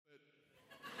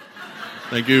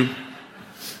Thank you.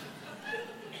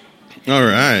 All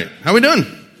right. How we doing?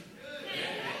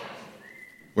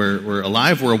 We're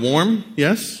alive. We're warm.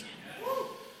 Yes?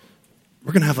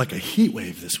 We're going to have like a heat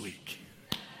wave this week.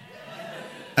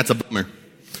 That's a bummer.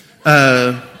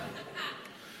 As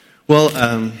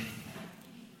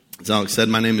Alex said,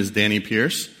 my name is Danny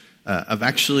Pierce. My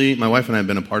wife and I have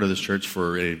been a part of this church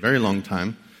for a very long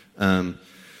time,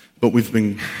 but we've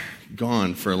been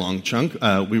gone for a long chunk.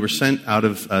 We were sent out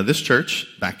of this church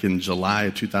back in July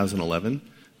of 2011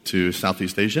 to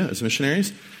Southeast Asia as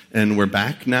missionaries, and we're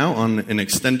back now on an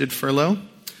extended furlough,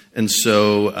 and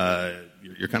so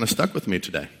you're kind of stuck with me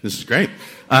today. This is great.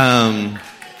 Yeah,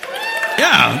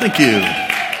 thank you.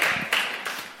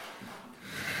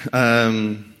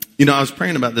 I was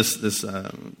praying about this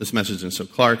message, and so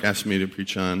Clark asked me to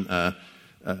preach on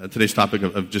today's topic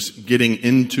of just getting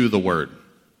into the Word.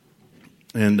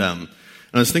 And I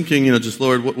was thinking, just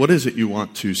Lord, what is it you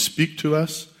want to speak to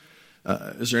us?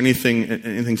 Is there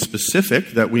anything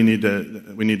specific that we need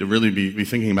to really be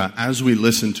thinking about as we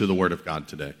listen to the Word of God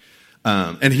today?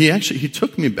 And he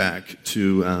took me back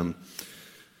to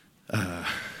an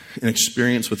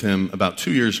experience with him about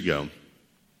 2 years ago.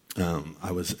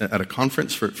 I was at a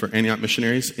conference for Antioch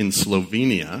missionaries in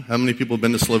Slovenia. How many people have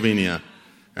been to Slovenia?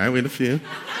 All right, we had a few.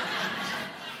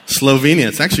 Slovenia,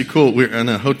 it's actually cool. We're in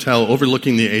a hotel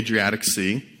overlooking the Adriatic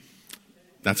Sea.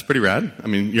 That's pretty rad. I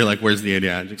mean, you're like, where's the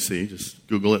Adriatic Sea? Just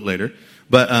Google it later.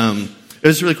 But it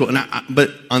was really cool.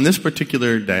 But on this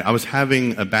particular day, I was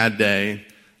having a bad day,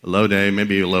 a low day,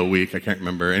 maybe a low week. I can't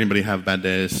remember. Anybody have bad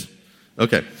days?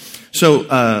 Okay.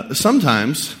 So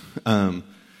sometimes on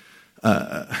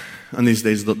these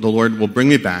days, the Lord will bring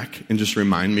me back and just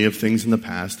remind me of things in the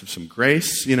past, of some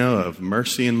grace, of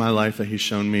mercy in my life that He's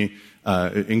shown me.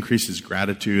 It increases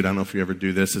gratitude. I don't know if you ever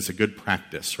do this. It's a good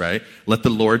practice, right? Let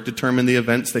the Lord determine the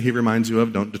events that He reminds you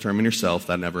of. Don't determine yourself.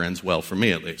 That never ends well for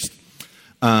me, at least.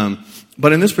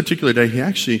 But in this particular day,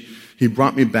 He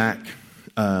brought me back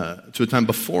to a time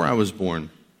before I was born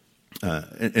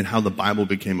and how the Bible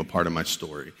became a part of my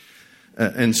story.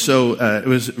 And so it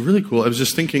was really cool. I was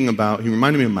just thinking about, He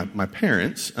reminded me of my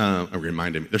parents.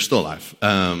 Reminded me, they're still alive.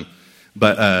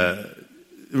 But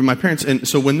my parents, and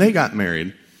so when they got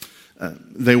married,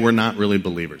 they were not really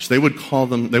believers. They would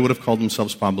have called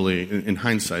themselves probably, in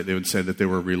hindsight, they would say that they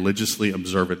were religiously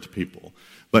observant people.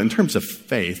 But in terms of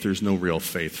faith, there's no real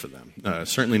faith for them.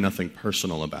 Certainly nothing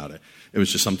personal about it. It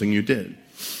was just something you did.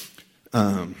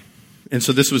 And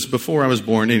so this was before I was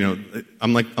born.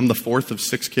 I'm the fourth of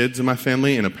 6 kids in my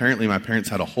family, and apparently my parents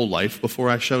had a whole life before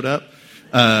I showed up.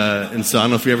 And so I don't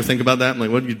know if you ever think about that. I'm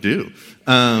like, what do you do?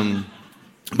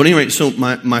 But anyway, so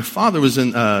my father was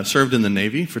served in the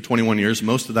Navy for 21 years,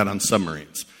 most of that on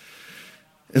submarines.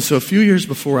 And so a few years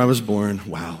before I was born,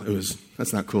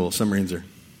 that's not cool. Submarines are,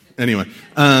 anyway.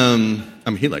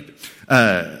 He liked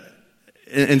it.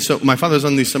 And so my father was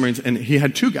on these submarines, and he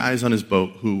had 2 guys on his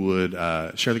boat who would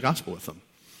share the gospel with him.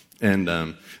 And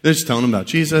they're just telling him about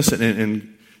Jesus and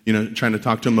trying to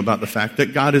talk to him about the fact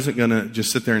that God isn't going to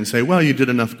just sit there and say, well, you did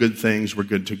enough good things, we're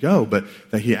good to go, but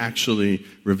that He actually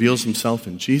reveals Himself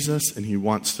in Jesus, and He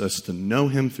wants us to know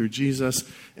Him through Jesus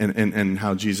and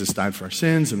how Jesus died for our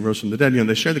sins and rose from the dead.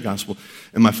 They share the gospel,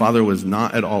 and my father was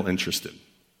not at all interested.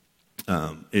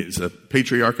 It's a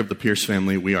patriarch of the Pierce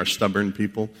family. We are stubborn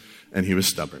people, and he was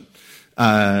stubborn.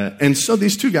 And so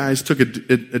these 2 guys took a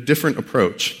different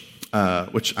approach,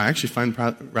 which I actually find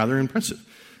rather impressive.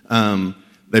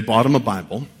 They bought him a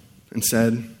Bible and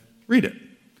said, read it.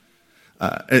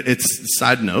 It's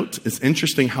side note. It's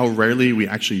interesting how rarely we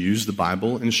actually use the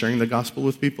Bible in sharing the gospel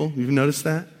with people. You've noticed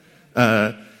that?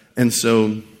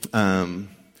 So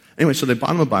they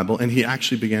bought him a Bible, and he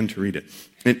actually began to read it.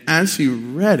 And as he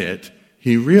read it,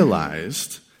 he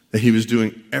realized that he was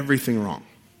doing everything wrong.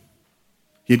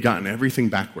 He'd gotten everything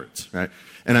backwards, right?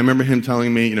 And I remember him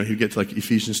telling me, he'd get to like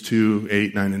Ephesians 2,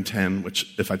 8, 9, and 10,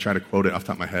 which if I try to quote it off the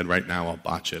top of my head right now, I'll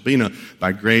botch it. But,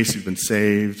 by grace you've been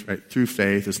saved, right, through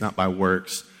faith. It's not by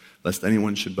works, lest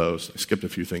anyone should boast. I skipped a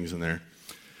few things in there.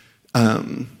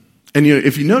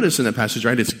 If you notice in that passage,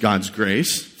 right, it's God's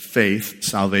grace, faith,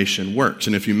 salvation, works.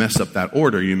 And if you mess up that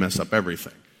order, you mess up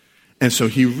everything. And so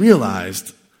he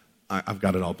realized, I've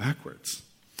got it all backwards.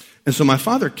 And so my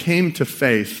father came to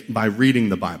faith by reading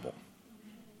the Bible.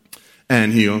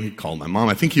 And he called my mom.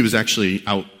 I think he was actually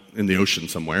out in the ocean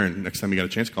somewhere. And next time he got a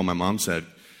chance to call my mom, said,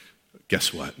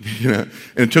 guess what? And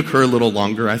it took her a little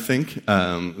longer, I think.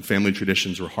 Family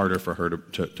traditions were harder for her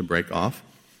to break off.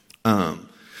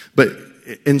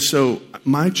 And so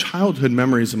my childhood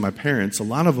memories of my parents, a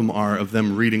lot of them are of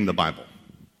them reading the Bible.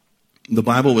 The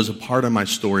Bible was a part of my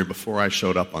story before I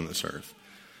showed up on this earth.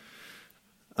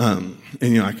 And,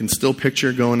 I can still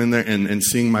picture going in there and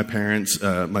seeing my parents.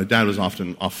 My dad was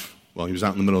often off, he was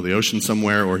out in the middle of the ocean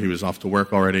somewhere, or he was off to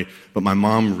work already. But my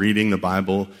mom reading the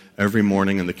Bible every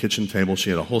morning on the kitchen table. She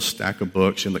had a whole stack of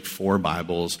books. She had 4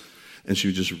 Bibles, and she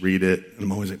would just read it. And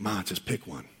I'm always like, Ma, just pick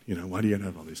one. Why do you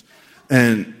have all these?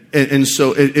 And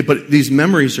so, but these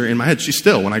memories are in my head. She's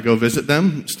still, when I go visit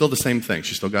them, still the same thing.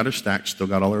 She still got her stack. She still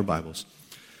got all her Bibles.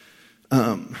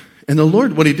 And the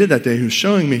Lord, what he did that day, he was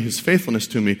showing me his faithfulness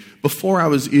to me. Before I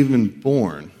was even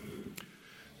born,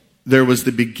 there was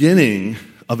the beginning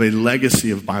of a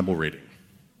legacy of Bible reading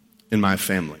in my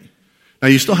family. Now,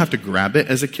 you still have to grab it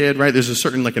as a kid, right? There's a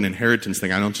certain, an inheritance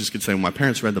thing. I don't just get to say, well, my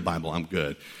parents read the Bible, I'm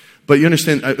good. But you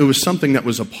understand, it was something that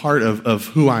was a part of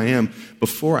who I am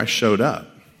before I showed up.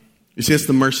 You see, it's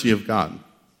the mercy of God.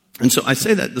 And so I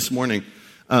say that this morning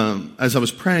as I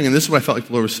was praying, and this is what I felt like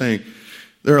the Lord was saying.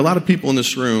 There are a lot of people in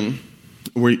this room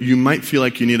where you might feel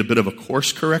like you need a bit of a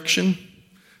course correction,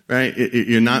 right?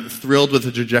 You're not thrilled with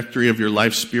the trajectory of your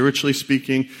life spiritually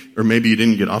speaking, or maybe you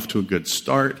didn't get off to a good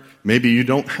start. Maybe you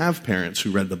don't have parents who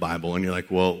read the Bible, and you're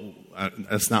like, well,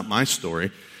 that's not my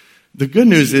story. The good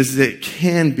news is that it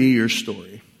can be your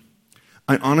story.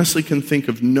 I honestly can think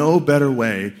of no better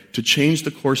way to change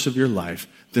the course of your life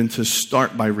than to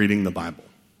start by reading the Bible.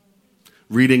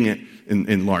 Reading it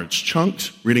in large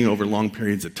chunks, reading it over long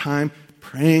periods of time,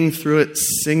 praying through it,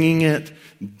 singing it,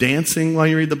 dancing while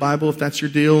you read the Bible, if that's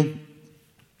your deal.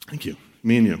 Thank you.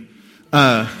 Me and you.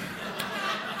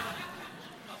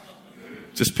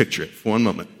 Just picture it for one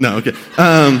moment. No, okay.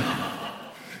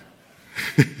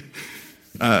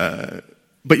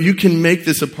 But you can make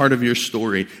this a part of your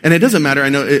story. And it doesn't matter. I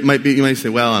know it might be, you might say,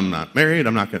 well, I'm not married.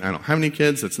 I don't have any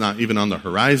kids. It's not even on the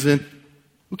horizon.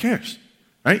 Who cares?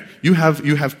 Right? You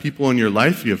have people in your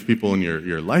life. You have people in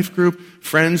your life group,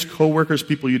 friends, coworkers,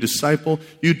 people you disciple.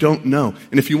 You don't know.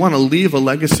 And if you want to leave a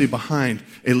legacy behind,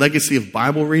 a legacy of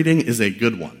Bible reading is a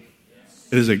good one.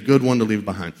 It is a good one to leave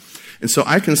behind. And so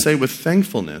I can say with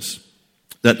thankfulness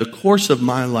that the course of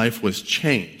my life was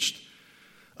changed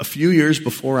a few years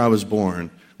before I was born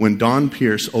when Don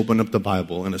Pierce opened up the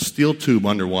Bible in a steel tube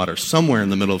underwater somewhere in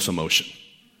the middle of some ocean.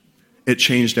 It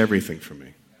changed everything for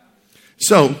me.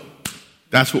 So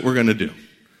that's what we're going to do,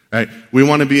 right? We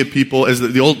want to be a people, as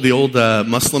the old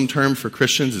Muslim term for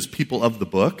Christians is people of the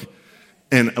book,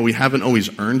 and we haven't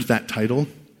always earned that title.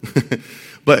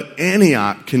 But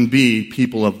Antioch can be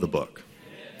people of the book,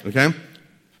 okay?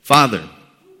 Father,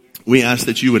 we ask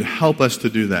that you would help us to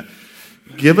do that.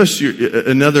 Give us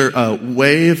another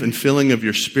wave and filling of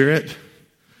your Spirit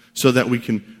so that we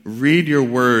can read your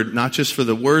word, not just for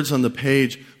the words on the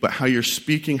page, but how you're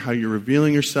speaking, how you're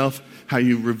revealing yourself, how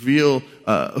you reveal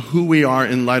who we are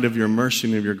in light of your mercy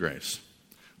and of your grace.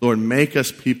 Lord, make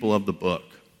us people of the book.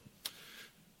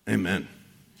 Amen.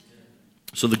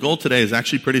 So the goal today is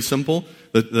actually pretty simple.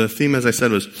 The theme, as I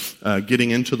said, was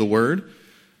getting into the word.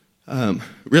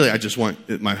 Really, I just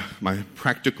want, my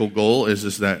practical goal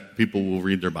is that people will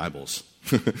read their Bibles,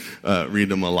 read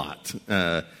them a lot.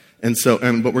 But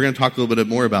we're going to talk a little bit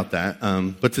more about that.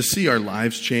 But to see our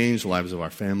lives change, the lives of our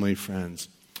family, friends.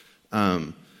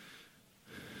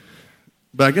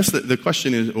 But I guess the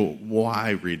question is, why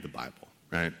read the Bible,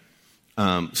 right?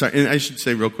 And I should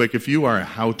say real quick, if you are a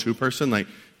how-to person,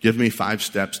 give me 5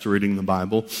 steps to reading the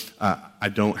Bible. I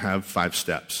don't have 5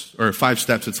 steps. Or 5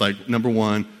 steps, it's number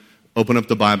 1, open up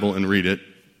the Bible and read it.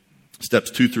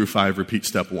 Steps 2 through 5, repeat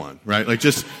step 1, right?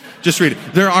 Just read it.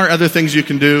 There are other things you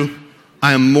can do.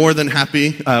 I am more than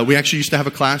happy. We actually used to have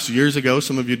a class years ago.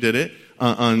 Some of you did it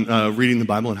on reading the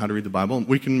Bible and how to read the Bible.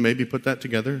 We can maybe put that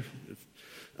together,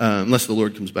 unless the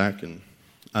Lord comes back and,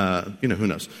 who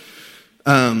knows.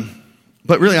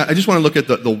 But really, I just want to look at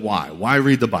the why. Why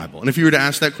read the Bible? And if you were to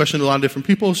ask that question to a lot of different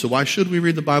people, so why should we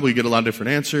read the Bible? You get a lot of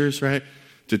different answers, right?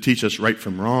 To teach us right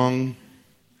from wrong,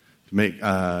 to make,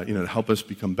 to help us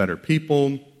become better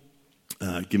people,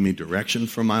 give me direction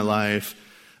for my life.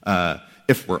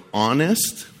 If we're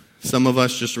honest, some of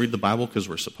us just read the Bible because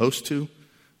we're supposed to,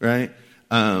 right?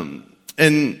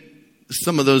 And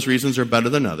some of those reasons are better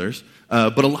than others.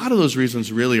 But a lot of those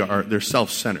reasons really they're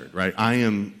self-centered, right?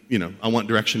 I want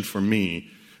direction for me.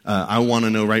 I want to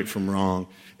know right from wrong.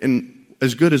 And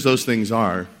as good as those things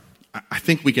are, I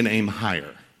think we can aim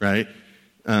higher, right?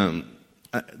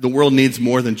 The world needs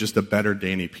more than just a better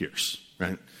Danny Pierce,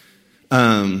 right?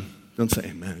 Don't say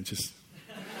amen.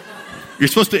 You're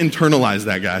supposed to internalize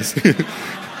that, guys.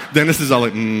 Dennis is all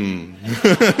like,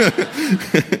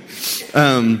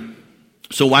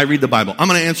 So why read the Bible? I'm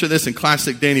going to answer this in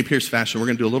classic Danny Pierce fashion. We're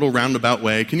going to do a little roundabout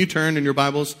way. Can you turn in your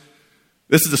Bibles?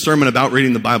 This is a sermon about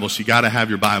reading the Bible, so you got to have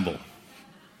your Bible.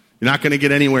 You're not going to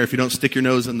get anywhere if you don't stick your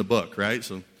nose in the book, right?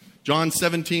 So John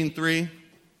 17:3.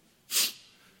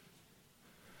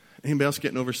 Anybody else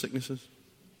getting over sicknesses?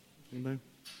 Anybody?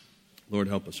 Lord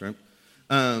help us, right?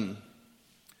 John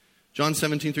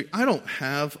 17:3. I don't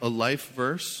have a life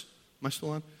verse. Am I still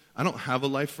on? I don't have a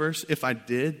life verse. If I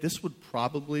did, this would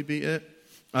probably be it.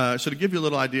 So to give you a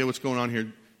little idea what's going on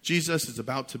here, Jesus is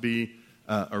about to be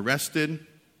arrested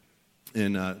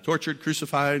and tortured,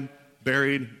 crucified,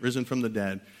 buried, risen from the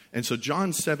dead. And so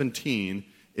John 17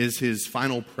 is his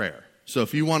final prayer. So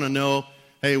if you want to know,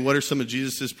 hey, what are some of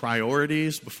Jesus'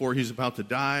 priorities before he's about to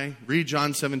die, read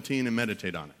John 17 and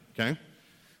meditate on it, okay?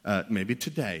 Maybe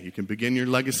today you can begin your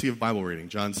legacy of Bible reading,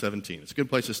 John 17. It's a good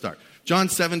place to start. John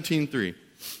 17:3.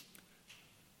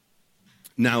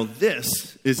 Now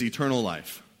this is eternal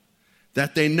life,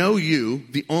 that they know you,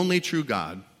 the only true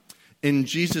God, in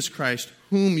Jesus Christ,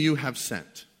 whom you have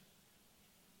sent.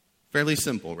 Fairly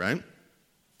simple, right?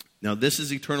 Now this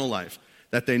is eternal life,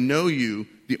 that they know you,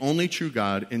 the only true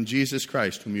God, in Jesus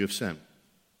Christ, whom you have sent.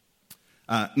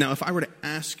 Now, if I were to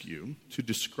ask you to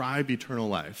describe eternal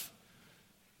life,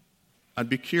 I'd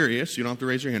be curious, you don't have to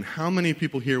raise your hand, how many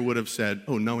people here would have said,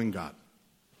 oh, knowing God?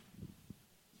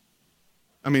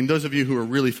 I mean, those of you who are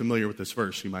really familiar with this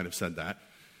verse, you might have said that.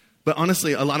 But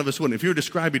honestly, a lot of us wouldn't. If you were to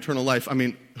describe eternal life, I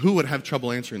mean, who would have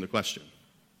trouble answering the question?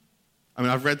 I mean,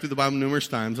 I've read through the Bible numerous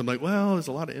times. I'm like, well, there's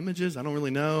a lot of images. I don't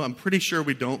really know. I'm pretty sure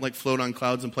we don't like float on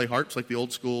clouds and play harps like the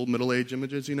old school middle-age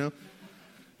images, you know.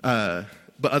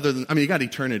 But other than, I mean, you got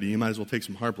eternity. You might as well take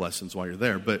some harp lessons while you're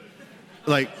there. But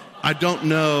like, I don't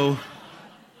know.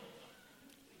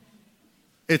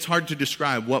 It's hard to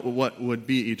describe what would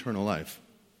be eternal life.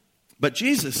 But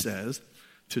Jesus says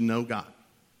to know God,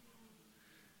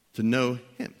 to know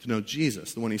him, to know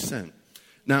Jesus, the one he sent.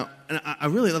 Now, and I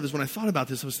really love this. When I thought about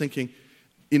this, I was thinking,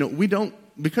 you know,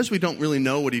 because we don't really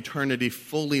know what eternity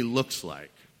fully looks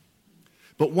like.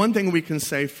 But one thing we can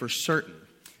say for certain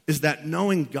is that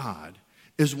knowing God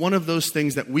is one of those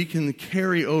things that we can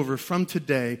carry over from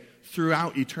today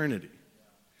throughout eternity.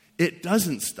 It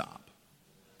doesn't stop.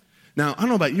 Now, I don't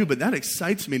know about you, but that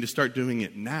excites me to start doing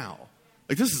it now.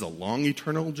 Like, this is a long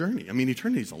eternal journey. I mean,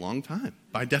 eternity is a long time,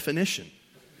 by definition.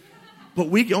 But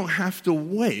we don't have to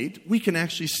wait. We can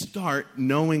actually start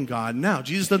knowing God now.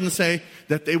 Jesus doesn't say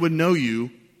that they would know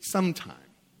you sometime.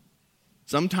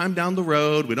 Sometime down the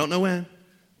road, we don't know when,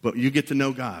 but you get to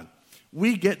know God.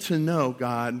 We get to know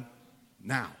God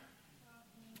now.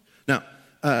 Now,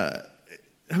 how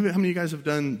many of you guys have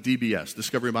done DBS,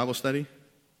 Discovery Bible Study?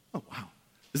 Oh, wow.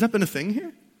 Has that been a thing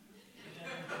here?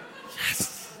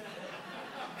 Yes.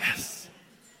 Yes.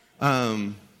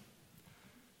 Can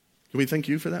we thank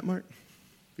you for that, Mark?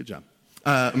 Good job.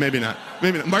 Maybe not.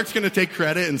 Maybe not. Mark's going to take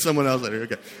credit and someone else later.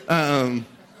 Okay.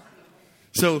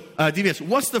 So DBS,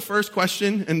 what's the first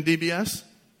question in DBS?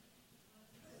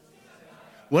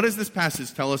 What does this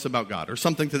passage tell us about God? Or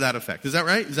something to that effect. Is that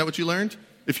right? Is that what you learned?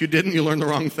 If you didn't, you learned the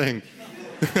wrong thing.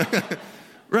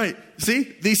 Right.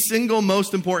 See, the single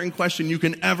most important question you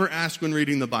can ever ask when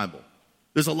reading the Bible.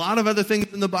 There's a lot of other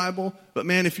things in the Bible, but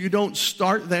man, if you don't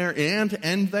start there and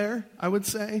end there, I would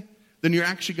say, then you're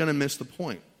actually going to miss the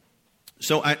point.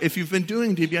 So if you've been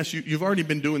doing DBS, you've already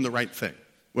been doing the right thing,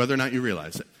 whether or not you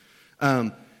realize it.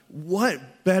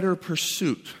 What better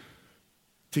pursuit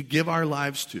to give our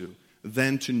lives to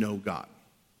than to know God?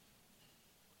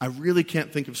 I really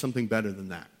can't think of something better than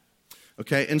that.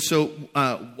 Okay, and so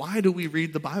why do we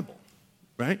read the Bible,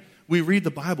 right? We read the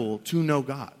Bible to know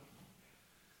God.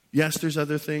 Yes, there's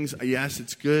other things. Yes,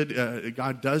 it's good.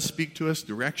 God does speak to us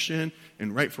direction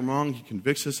and right from wrong. He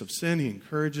convicts us of sin. He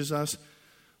encourages us.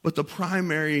 But the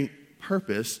primary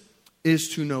purpose is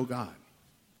to know God.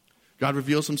 God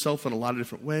reveals himself in a lot of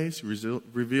different ways. He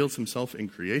reveals himself in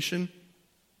creation,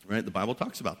 right? The Bible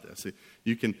talks about this.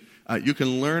 You can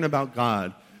learn about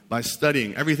God by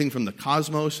studying everything from the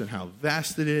cosmos and how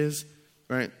vast it is,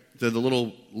 right? To the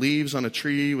little leaves on a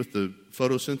tree with the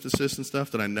photosynthesis and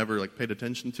stuff that I never paid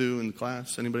attention to in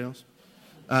class. Anybody else?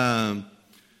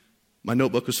 My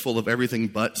notebook was full of everything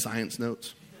but science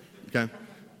notes. Okay,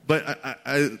 but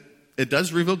it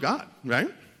does reveal God, right?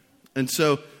 And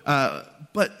so,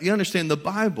 but you understand, the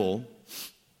Bible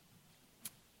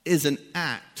is an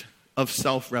act of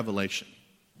self-revelation.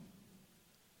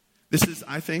 This is,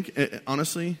 I think,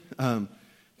 honestly,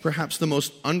 perhaps the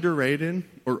most underrated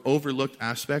or overlooked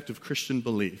aspect of Christian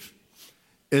belief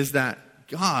is that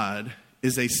God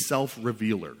is a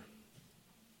self-revealer.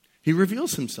 He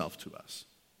reveals himself to us,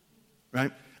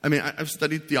 right? I mean, I've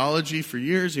studied theology for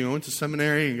years. Went to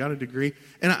seminary and got a degree.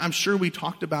 And I'm sure we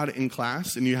talked about it in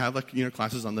class, and you have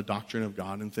classes on the doctrine of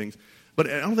God and things. But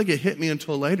I don't think it hit me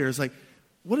until later. It's like,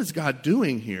 what is God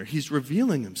doing here? He's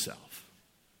revealing himself.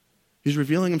 He's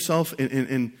revealing himself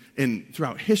in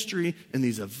throughout history and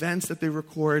these events that they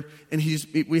record. And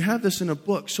we have this in a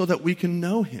book so that we can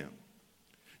know him.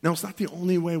 Now, it's not the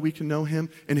only way we can know him.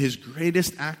 And his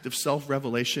greatest act of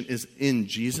self-revelation is in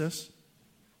Jesus,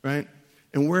 right?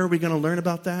 And where are we going to learn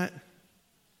about that?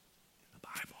 The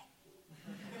Bible.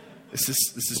 This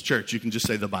is church. You can just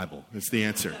say the Bible. It's the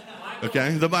answer.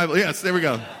 Okay? The Bible. Yes, there we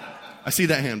go. I see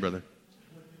that hand, brother.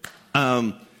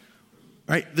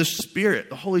 Right? The Spirit,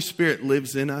 the Holy Spirit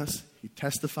lives in us. He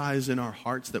testifies in our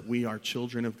hearts that we are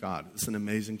children of God. It's an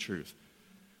amazing truth.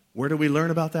 Where do we learn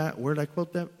about that? Where did I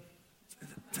quote that?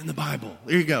 It's in the Bible.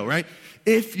 There you go, right?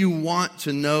 If you want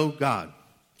to know God,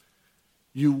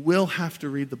 you will have to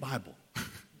read the Bible.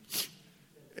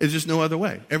 It's just no other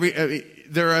way.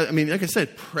 Like I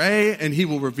said, pray and he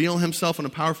will reveal himself in a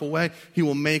powerful way. He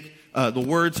will make the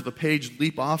words of a page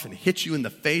leap off and hit you in the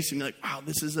face and you're like, wow,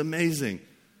 this is amazing.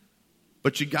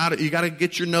 But you gotta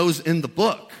get your nose in the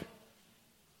book,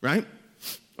 right?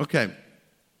 Okay,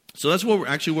 so that's what we're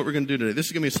going to do today. This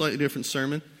is going to be a slightly different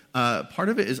sermon. Part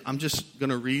of it is I'm just going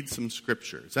to read some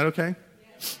scripture. Is that okay?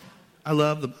 Yes. I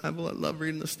love the Bible. I love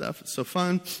reading this stuff. It's so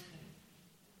fun.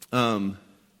 And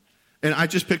I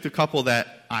just picked a couple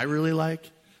that I really like.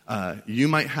 You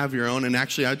might have your own. And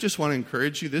actually, I just want to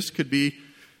encourage you. This could be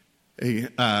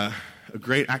a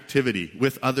great activity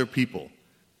with other people.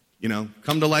 You know,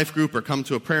 come to life group or come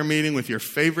to a prayer meeting with your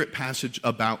favorite passage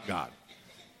about God.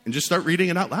 And just start reading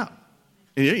it out loud.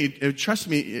 And trust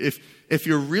me, if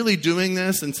you're really doing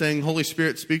this and saying, Holy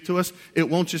Spirit, speak to us, it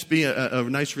won't just be a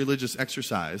nice religious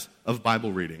exercise of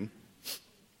Bible reading.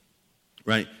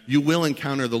 Right? You will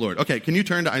encounter the Lord. Okay, can you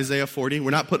turn to Isaiah 40?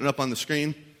 We're not putting it up on the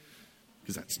screen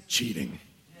because that's cheating.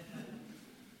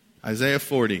 Isaiah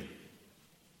 40.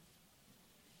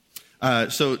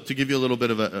 So to give you a little bit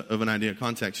of an idea of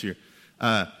context here,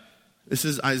 this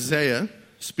is Isaiah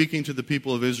speaking to the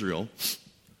people of Israel.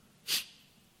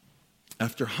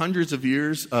 After hundreds of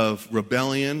years of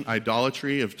rebellion,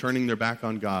 idolatry, of turning their back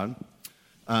on God,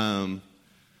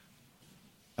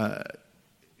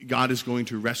 God is going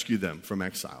to rescue them from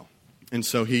exile. And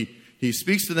so he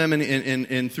speaks to them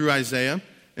in through Isaiah.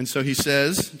 And so he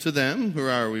says to them, who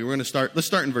are we? Let's start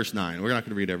in verse 9. We're not going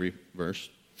to read every verse.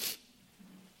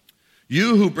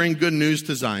 You who bring good news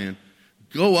to Zion,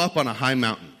 go up on a high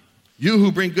mountain. You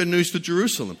who bring good news to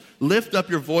Jerusalem, lift up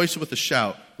your voice with a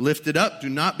shout. Lift it up, do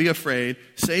not be afraid.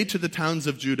 Say to the towns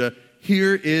of Judah,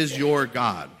 here is your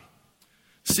God.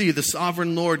 See, the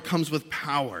sovereign Lord comes with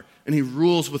power, and he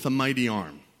rules with a mighty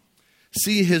arm.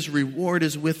 See, his reward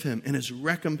is with him, and his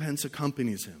recompense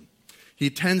accompanies him.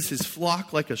 He tends his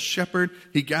flock like a shepherd.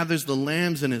 He gathers the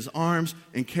lambs in his arms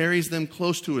and carries them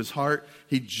close to his heart.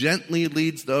 He gently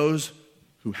leads those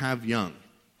who have young.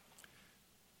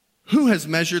 Who has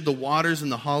measured the waters in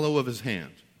the hollow of his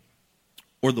hand,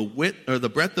 or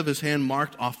the breadth of his hand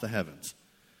marked off the heavens?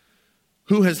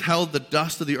 Who has held the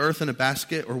dust of the earth in a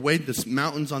basket, or weighed the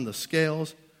mountains on the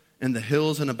scales and the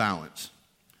hills in a balance?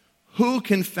 Who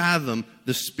can fathom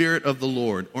the spirit of the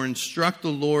Lord, or instruct the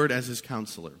Lord as his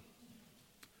counselor?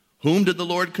 Whom did the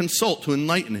Lord consult to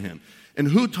enlighten him? And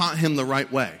who taught him the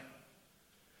right way?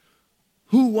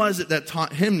 Who was it that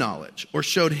taught him knowledge, or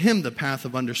showed him the path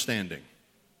of understanding?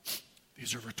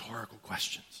 These are rhetorical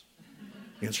questions.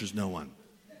 The answer is no one.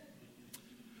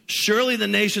 Surely the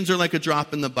nations are like a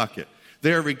drop in the bucket.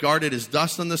 They are regarded as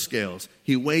dust on the scales.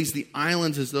 He weighs the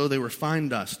islands as though they were fine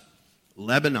dust.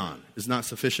 Lebanon is not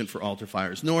sufficient for altar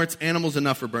fires, nor its animals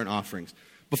enough for burnt offerings.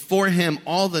 Before him,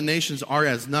 all the nations are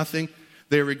as nothing.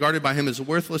 They are regarded by him as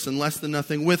worthless and less than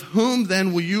nothing. With whom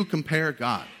then will you compare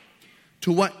God?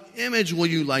 To what image will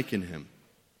you liken him?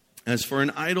 As for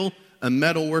an idol, a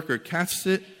metal worker casts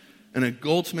it, and a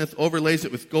goldsmith overlays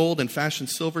it with gold and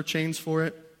fashions silver chains for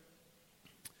it.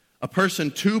 A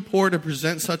person too poor to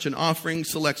present such an offering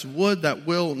selects wood that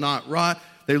will not rot.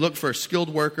 They look for a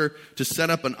skilled worker to set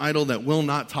up an idol that will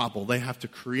not topple. They have to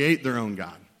create their own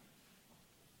God.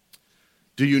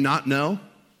 Do you not know?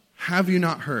 Have you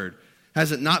not heard?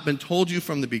 Has it not been told you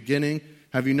from the beginning?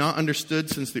 Have you not understood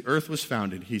since the earth was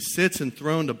founded? He sits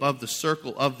enthroned above the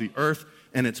circle of the earth,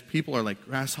 and its people are like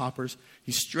grasshoppers.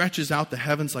 He stretches out the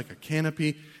heavens like a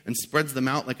canopy and spreads them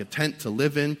out like a tent to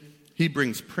live in. He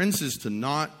brings princes to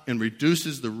naught and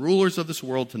reduces the rulers of this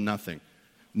world to nothing.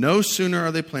 No sooner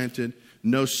are they planted,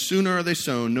 no sooner are they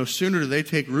sown, no sooner do they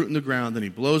take root in the ground than he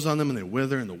blows on them and they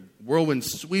wither, and the whirlwind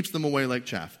sweeps them away like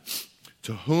chaff.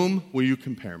 To whom will you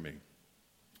compare me?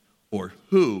 Or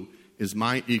who is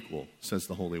my equal, says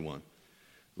the Holy One.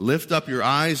 Lift up your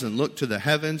eyes and look to the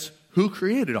heavens. Who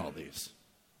created all these?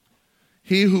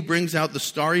 He who brings out the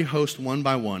starry host one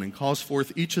by one and calls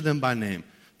forth each of them by name.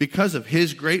 Because of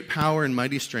his great power and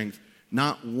mighty strength,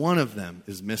 not one of them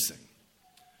is missing.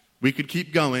 We could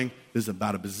keep going. There's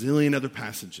about a bazillion other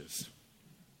passages.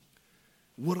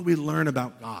 What do we learn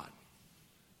about God?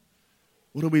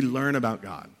 What do we learn about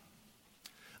God?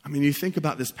 I mean, you think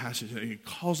about this passage. He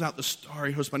calls out the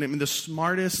starry host by name. I mean, the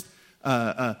smartest,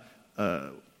 what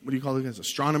do you call these guys?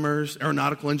 Astronomers,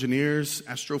 aeronautical engineers,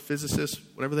 astrophysicists,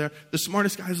 whatever they are. The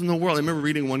smartest guys in the world. I remember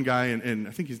reading one guy, and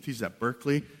I think he teaches at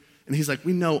Berkeley, and he's like,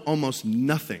 we know almost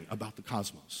nothing about the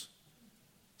cosmos.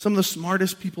 Some of the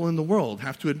smartest people in the world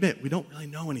have to admit, we don't really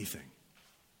know anything,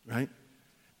 right?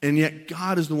 And yet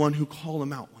God is the one who called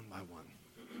them out one by one.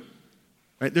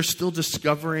 Right? They're still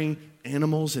discovering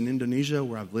animals in Indonesia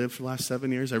where I've lived for the last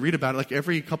 7 years. I read about it like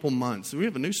every couple months. We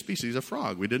have a new species of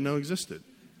frog we didn't know existed.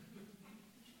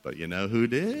 But you know who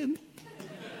did?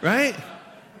 Right?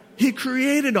 He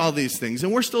created all these things,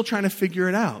 and we're still trying to figure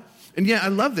it out. And yeah, I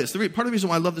love this. Part of the reason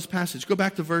why I love this passage, go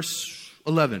back to verse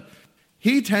 11.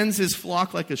 He tends his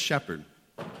flock like a shepherd.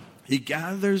 He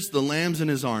gathers the lambs in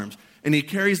his arms, and he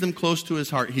carries them close to his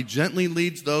heart. He gently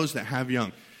leads those that have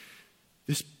young.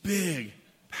 This big,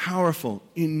 powerful,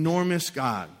 enormous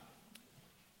God,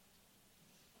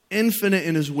 infinite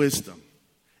in his wisdom,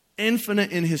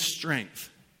 infinite in his strength,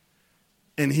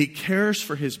 and he cares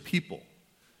for his people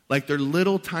like they're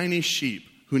little tiny sheep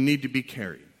who need to be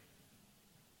carried.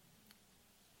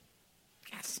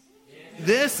 Yes.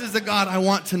 This is the God I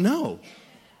want to know,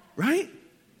 right?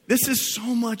 This is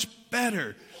so much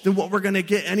better than what we're going to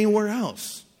get anywhere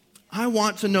else. I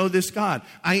want to know this God.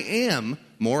 I am,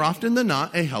 more often than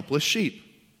not, a helpless sheep.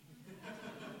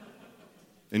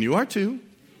 And you are too.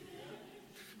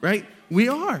 Right? We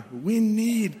are. We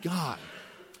need God.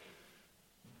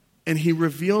 And he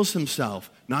reveals himself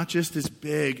not just as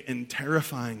big and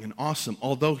terrifying and awesome,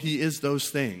 although he is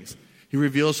those things. He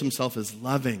reveals himself as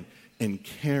loving and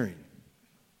caring.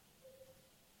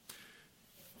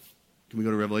 Can we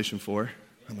go to Revelation 4?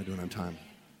 How am I doing on time?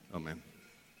 Oh, man.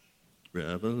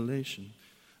 Revelation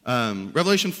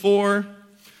 4.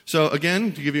 So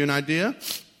again, to give you an idea,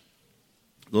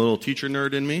 the little teacher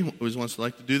nerd in me always wants to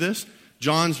like to do this.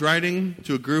 John's writing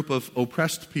to a group of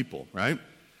oppressed people, right?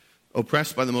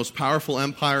 Oppressed by the most powerful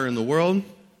empire in the world.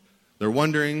 They're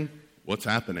wondering, what's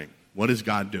happening? What is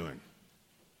God doing?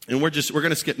 And we're going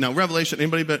to skip. Now, Revelation,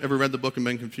 anybody ever read the book and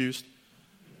been confused?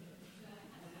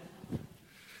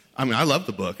 I mean, I love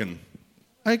the book, and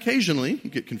I occasionally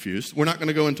get confused. We're not going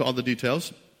to go into all the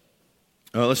details.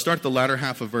 Let's start the latter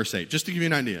half of verse 8, just to give you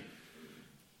an idea.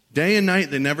 Day and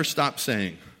night they never stop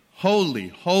saying, Holy,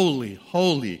 holy,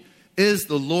 holy is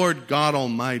the Lord God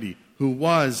Almighty, who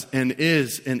was and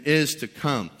is to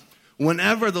come.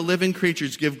 Whenever the living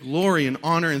creatures give glory and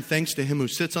honor and thanks to him who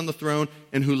sits on the throne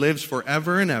and who lives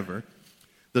forever and ever,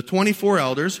 the 24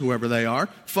 elders, whoever they are,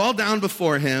 fall down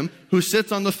before him who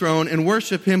sits on the throne and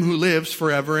worship him who lives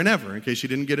forever and ever, in case you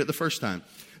didn't get it the first time.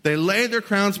 They lay their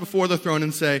crowns before the throne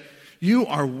and say, You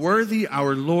are worthy,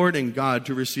 our Lord and God,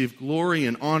 to receive glory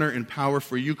and honor and power,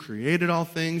 for you created all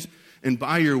things, and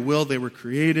by your will they were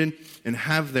created and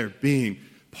have their being.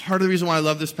 Part of the reason why I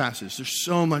love this passage, there's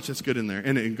so much that's good in there.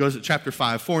 And it goes to chapter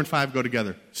 5. 4 and 5 go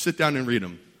together. Sit down and read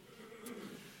them.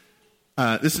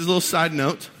 This is a little side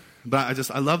note, but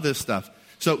I love this stuff.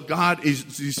 So God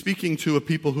is he's speaking to a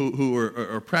people who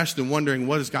are oppressed and wondering,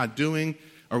 what is God doing?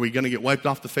 Are we going to get wiped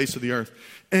off the face of the earth?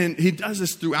 And he does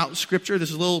this throughout Scripture. This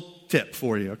is a little tip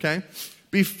for you, okay?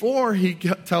 Before he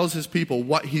tells his people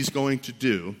what he's going to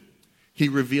do, he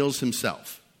reveals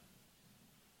himself.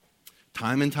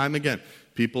 Time and time again.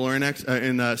 People are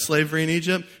in slavery in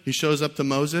Egypt. He shows up to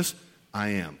Moses. I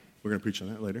am. We're going to preach on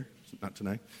that later. Not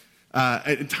tonight.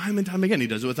 And time again. He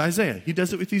does it with Isaiah. He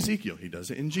does it with Ezekiel. He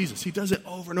does it in Jesus. He does it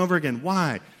over and over again.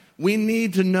 Why? We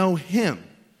need to know him.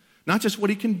 Not just what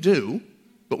he can do,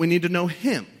 but we need to know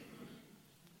him.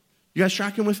 You guys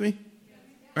tracking with me?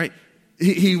 Right?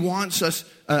 He wants us.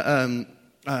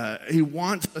 He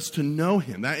wants us to know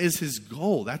him. That is his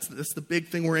goal. That's the big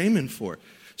thing we're aiming for.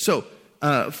 So,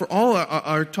 for all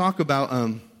our talk about,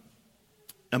 I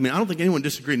don't think anyone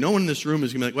disagrees. No one in this room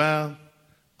is going to be like, well,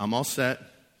 I'm all set.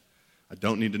 I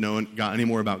don't need to know any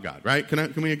more about God, right?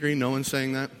 Can we agree? No one's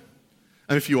saying that?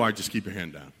 And if you are, just keep your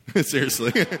hand down.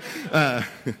 Seriously.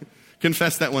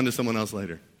 Confess that one to someone else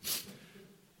later.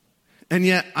 And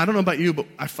yet, I don't know about you, but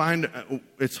I find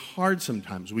it's hard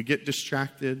sometimes. We get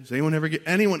distracted. Does anyone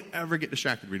ever get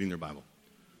distracted reading their Bible?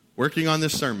 Working on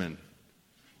this sermon,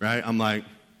 right? I'm like,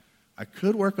 I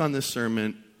could work on this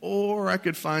sermon, or I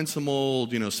could find some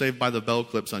old, Saved by the Bell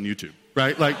clips on YouTube,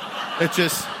 right? Like, it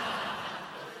just...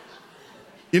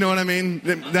 You know what I mean?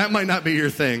 That might not be your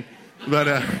thing.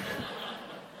 But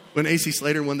when AC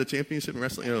Slater won the championship in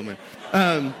wrestling, oh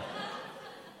man.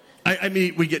 I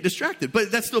mean, we get distracted.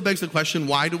 But that still begs the question,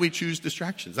 why do we choose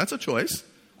distractions? That's a choice.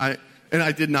 I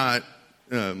did not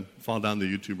fall down the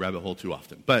YouTube rabbit hole too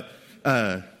often. But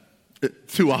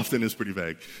too often is pretty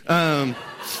vague. And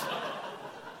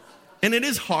it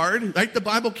is hard, right? The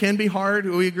Bible can be hard.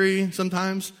 We agree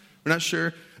sometimes. We're not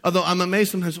sure. Although I'm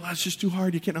amazed sometimes, well, it's just too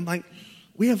hard. You can't. I'm like,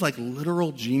 we have like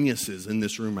literal geniuses in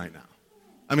this room right now.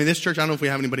 I mean, this church, I don't know if we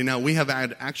have anybody now. We have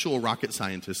had actual rocket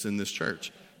scientists in this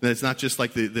church. And it's not just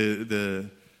like the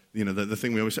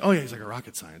thing we always say, oh yeah, he's like a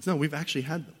rocket science. No, we've actually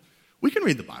had them. We can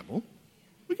read the Bible.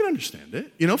 We can understand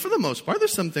it. You know, for the most part.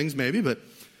 There's some things maybe, but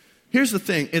here's the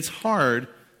thing. It's hard,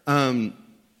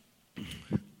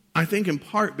 I think in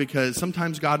part because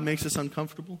sometimes God makes us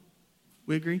uncomfortable.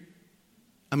 We agree?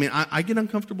 I mean, I get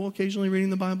uncomfortable occasionally reading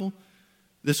the Bible.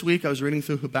 This week I was reading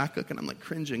through Habakkuk and I'm like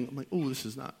cringing. I'm like, oh, this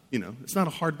is not, it's not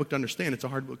a hard book to understand. It's a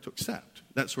hard book to accept.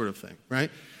 That sort of thing, right?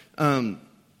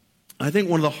 I think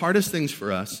one of the hardest things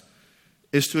for us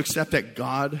is to accept that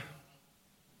God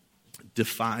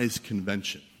defies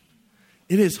convention.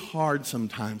 It is hard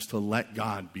sometimes to let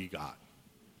God be God.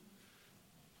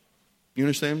 You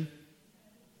understand?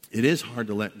 It is hard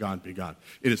to let God be God.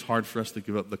 It is hard for us to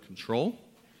give up the control,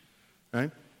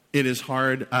 right? It is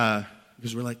hard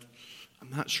because we're like, I'm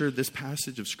not sure this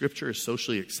passage of Scripture is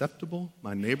socially acceptable.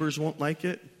 My neighbors won't like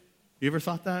it. You ever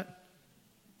thought that?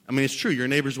 I mean, it's true. Your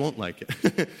neighbors won't like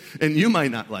it. And you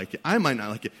might not like it. I might not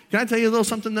like it. Can I tell you a little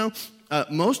something, though?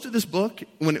 Most of this book,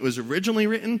 when it was originally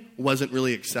written, wasn't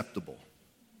really acceptable.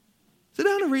 Sit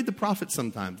down and read the prophets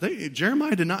sometimes.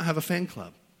 Jeremiah did not have a fan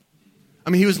club. I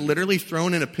mean, he was literally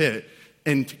thrown in a pit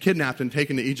and kidnapped and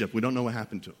taken to Egypt. We don't know what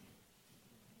happened to him.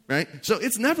 Right? So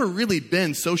it's never really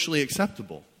been socially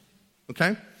acceptable.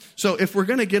 Okay? So if we're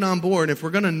going to get on board, if we're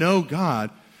going to know God,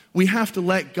 we have to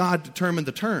let God determine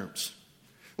the terms.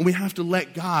 And we have to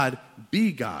let God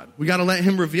be God. We got to let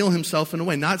him reveal himself in a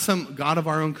way. Not some God of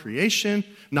our own creation,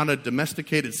 not a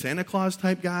domesticated Santa Claus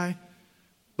type guy,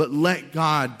 but let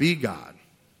God be God.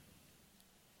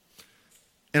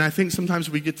 And I think sometimes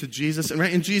we get to Jesus,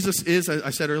 and Jesus is, as I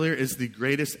said earlier, is the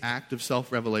greatest act of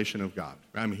self-revelation of God.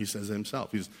 Right? I mean, he says it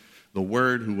himself. He's the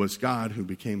Word who was God, who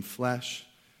became flesh.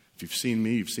 If you've seen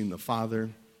me, you've seen the Father.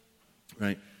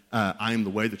 Right? I am the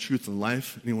way, the truth, and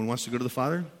life. Anyone wants to go to the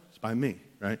Father? It's by me.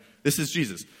 Right? This is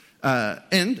Jesus.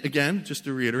 And again, just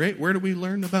to reiterate, where do we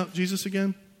learn about Jesus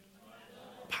again?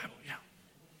 Bible, yeah.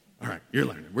 All right, you're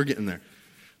learning. We're getting there.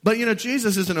 But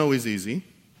Jesus isn't always easy.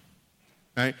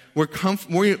 Right? We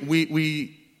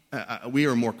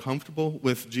are more comfortable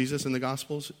with Jesus in the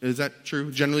Gospels. Is that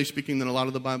true, generally speaking, than a lot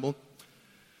of the Bible?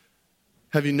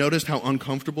 Have you noticed how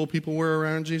uncomfortable people were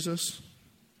around Jesus?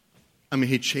 I mean,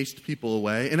 he chased people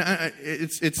away, and I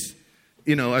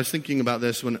was thinking about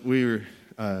this when we were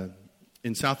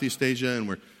in Southeast Asia,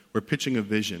 and we're pitching a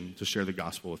vision to share the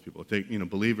gospel with people.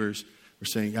 Believers. We're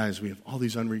saying, guys, we have all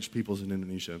these unreached peoples in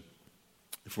Indonesia.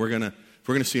 If we're gonna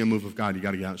see a move of God, you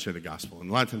got to get out and share the gospel. And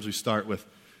a lot of times we start with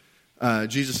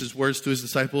Jesus' words to his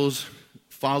disciples: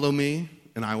 "Follow me,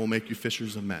 and I will make you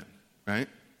fishers of men." Right?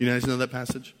 You guys know that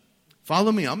passage?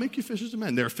 Follow me, I'll make you fishers of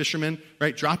men. There are fishermen,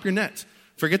 right? Drop your nets.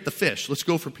 Forget the fish. Let's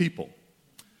go for people.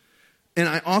 And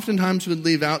I oftentimes would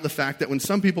leave out the fact that when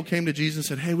some people came to Jesus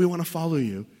and said, hey, we want to follow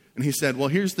you. And he said, well,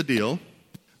 here's the deal.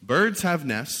 Birds have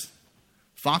nests.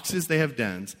 Foxes, they have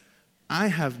dens. I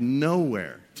have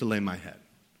nowhere to lay my head.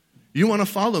 You want to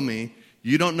follow me,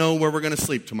 you don't know where we're going to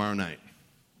sleep tomorrow night.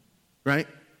 Right?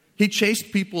 He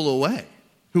chased people away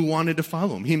who wanted to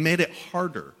follow him. He made it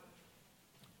harder.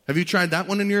 Have you tried that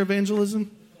one in your evangelism?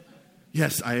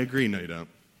 Yes, I agree. No, you don't.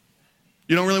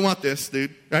 You don't really want this,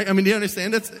 dude. Right? I mean, do you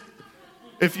understand?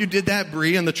 If you did that,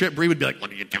 Bree, on the trip, Bree would be like,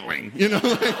 what are you doing?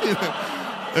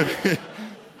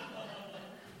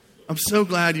 I'm so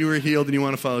glad you were healed and you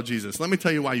want to follow Jesus. Let me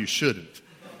tell you why you shouldn't.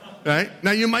 Right?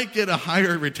 Now, you might get a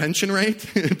higher retention rate.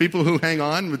 People who hang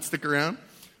on would stick around.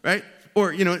 Right?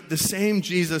 Or, the same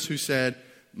Jesus who said,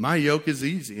 my yoke is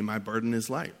easy and my burden is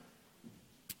light.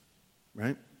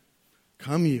 Right?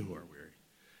 Come you who are weary.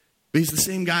 But he's the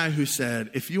same guy who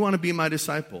said, if you want to be my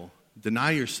disciple,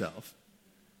 deny yourself,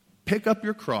 pick up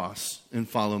your cross, and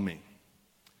follow me.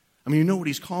 I mean, you know what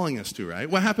he's calling us to, right?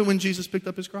 What happened when Jesus picked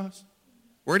up his cross?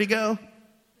 Where'd he go?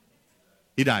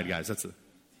 He died, guys.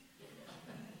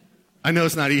 I know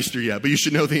it's not Easter yet, but you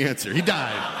should know the answer. He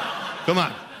died. Come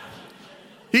on.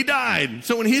 He died.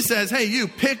 So when he says, hey, you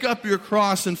pick up your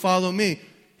cross and follow me,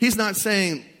 he's not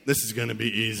saying, this is going to be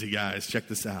easy, guys. Check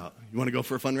this out. You want to go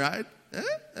for a fun ride?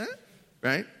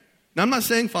 Right? Now, I'm not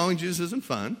saying following Jesus isn't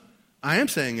fun. I am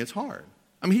saying it's hard.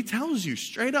 I mean, he tells you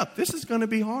straight up, this is going to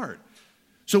be hard.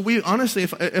 So we honestly,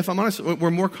 if I'm honest,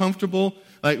 we're more comfortable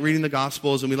like reading the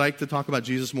Gospels, and we like to talk about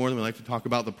Jesus more than we like to talk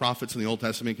about the prophets in the Old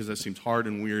Testament because that seems hard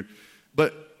and weird.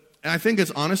 But I think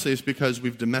it's because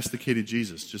we've domesticated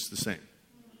Jesus just the same.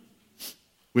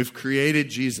 We've created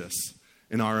Jesus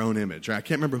in our own image. Right? I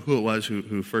can't remember who it was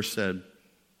who first said,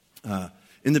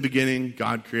 in the beginning,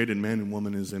 God created man and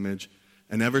woman in his image,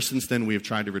 and ever since then we have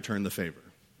tried to return the favor.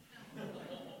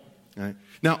 Right?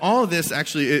 Now, all of this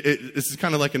actually, this is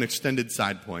kind of like an extended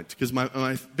side point, because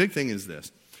my big thing is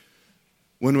this.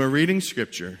 When we're reading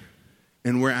Scripture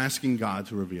and we're asking God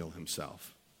to reveal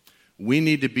himself, we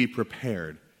need to be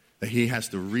prepared that he has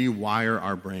to rewire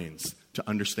our brains to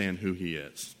understand who he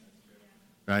is.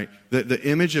 Right? The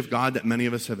image of God that many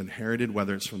of us have inherited,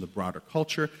 whether it's from the broader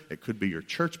culture, it could be your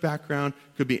church background,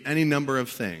 could be any number of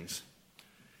things,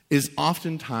 is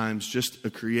oftentimes just a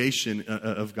creation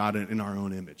of God in our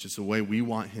own image. It's the way we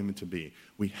want him to be.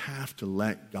 We have to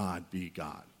let God be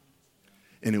God.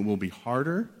 And it will be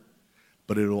harder,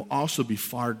 but it will also be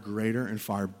far greater and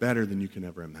far better than you can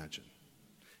ever imagine.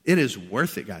 It is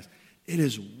worth it, guys. It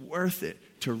is worth it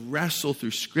to wrestle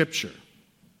through Scripture.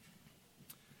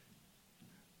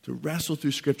 To wrestle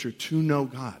through Scripture to know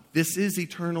God. This is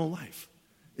eternal life.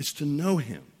 It's to know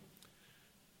him.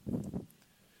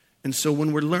 And so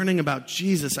when we're learning about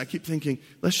Jesus, I keep thinking,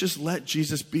 let's just let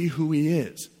Jesus be who he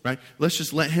is, right? Let's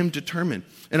just let him determine.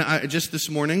 And I just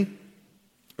this morning,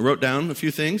 I wrote down a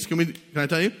few things. Can I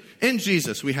tell you? In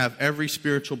Jesus, we have every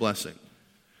spiritual blessing.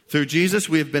 Through Jesus,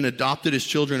 we have been adopted as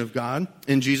children of God.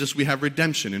 In Jesus, we have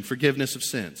redemption and forgiveness of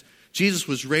sins. Jesus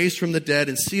was raised from the dead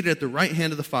and seated at the right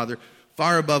hand of the Father,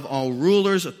 far above all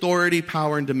rulers, authority,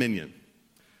 power, and dominion.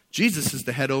 Jesus is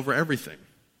the head over everything.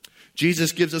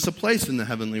 Jesus gives us a place in the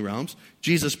heavenly realms.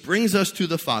 Jesus brings us to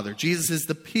the Father. Jesus is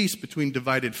the peace between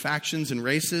divided factions and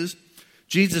races.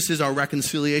 Jesus is our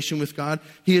reconciliation with God.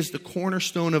 He is the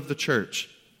cornerstone of the church.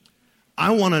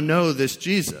 I want to know this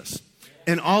Jesus.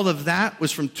 And all of that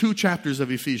was from 2 chapters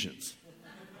of Ephesians.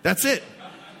 That's it.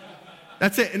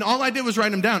 That's it. And all I did was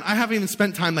write them down. I haven't even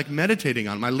spent time like meditating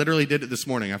on them. I literally did it this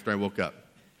morning after I woke up.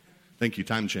 Thank you.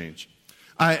 Time change.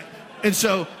 And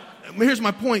so here's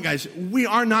my point, guys. We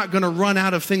are not going to run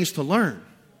out of things to learn.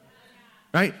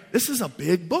 Right? This is a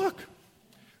big book.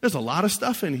 There's a lot of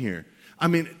stuff in here. I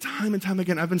mean, time and time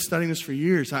again, I've been studying this for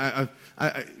years.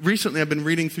 Recently, I've been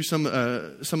reading through some of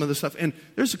the stuff, and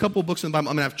there's a couple of books in the Bible.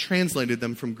 I mean, I've translated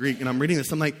them from Greek, and I'm reading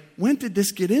this. I'm like, when did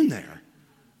this get in there?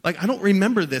 Like, I don't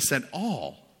remember this at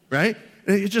all, right?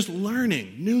 And you're just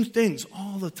learning new things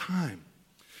all the time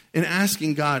and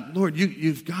asking God, Lord,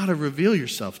 you've got to reveal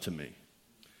yourself to me.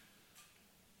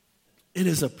 It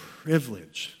is a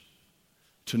privilege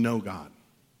to know God.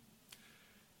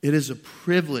 It is a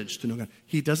privilege to know God.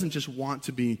 He doesn't just want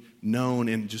to be known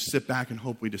and just sit back and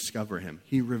hope we discover him.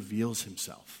 He reveals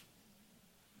himself.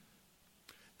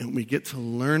 And we get to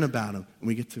learn about him, and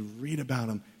we get to read about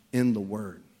him in the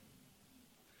Word.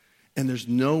 And there's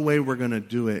no way we're going to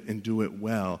do it and do it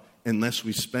well unless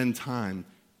we spend time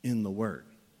in the Word.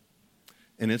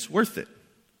 And it's worth it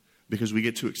because we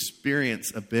get to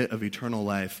experience a bit of eternal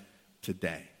life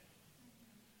today.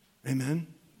 Amen?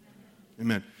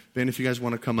 Amen. Ben, if you guys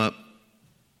want to come up.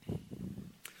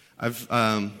 I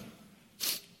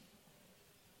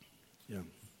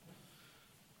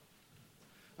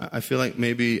feel like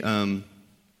maybe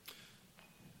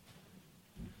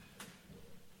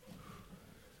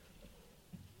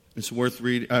it's worth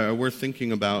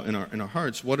thinking about in our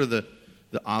hearts. What are the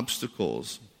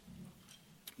obstacles,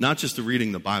 not just of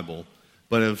reading the Bible,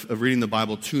 but of reading the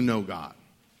Bible to know God?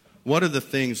 What are the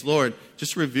things, Lord,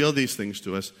 just reveal these things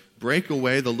to us. Break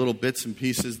away the little bits and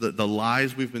pieces, the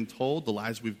lies we've been told, the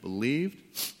lies we've believed.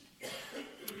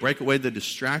 Break away the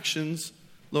distractions,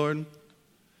 Lord.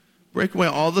 Break away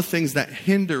all the things that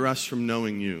hinder us from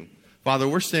knowing you. Father,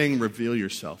 we're saying reveal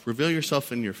yourself. Reveal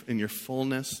yourself in your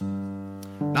fullness.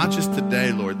 Not just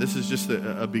today, Lord. This is just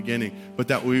a beginning. But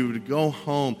that we would go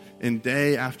home and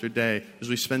day after day, as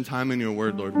we spend time in your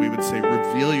word, Lord, we would say,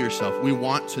 reveal yourself. We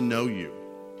want to know you.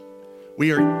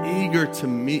 We are eager to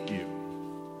meet you.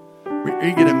 We're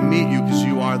eager to meet you because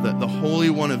you are the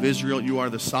Holy One of Israel. You are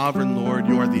the sovereign Lord.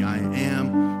 You are the I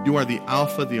Am. You are the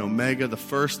Alpha, the Omega, the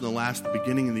first and the last, the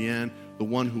beginning and the end, the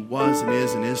one who was and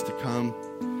is to come.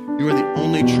 You are the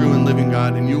only true and living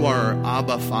God, and you are our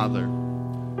Abba Father.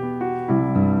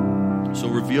 So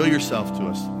reveal yourself to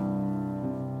us.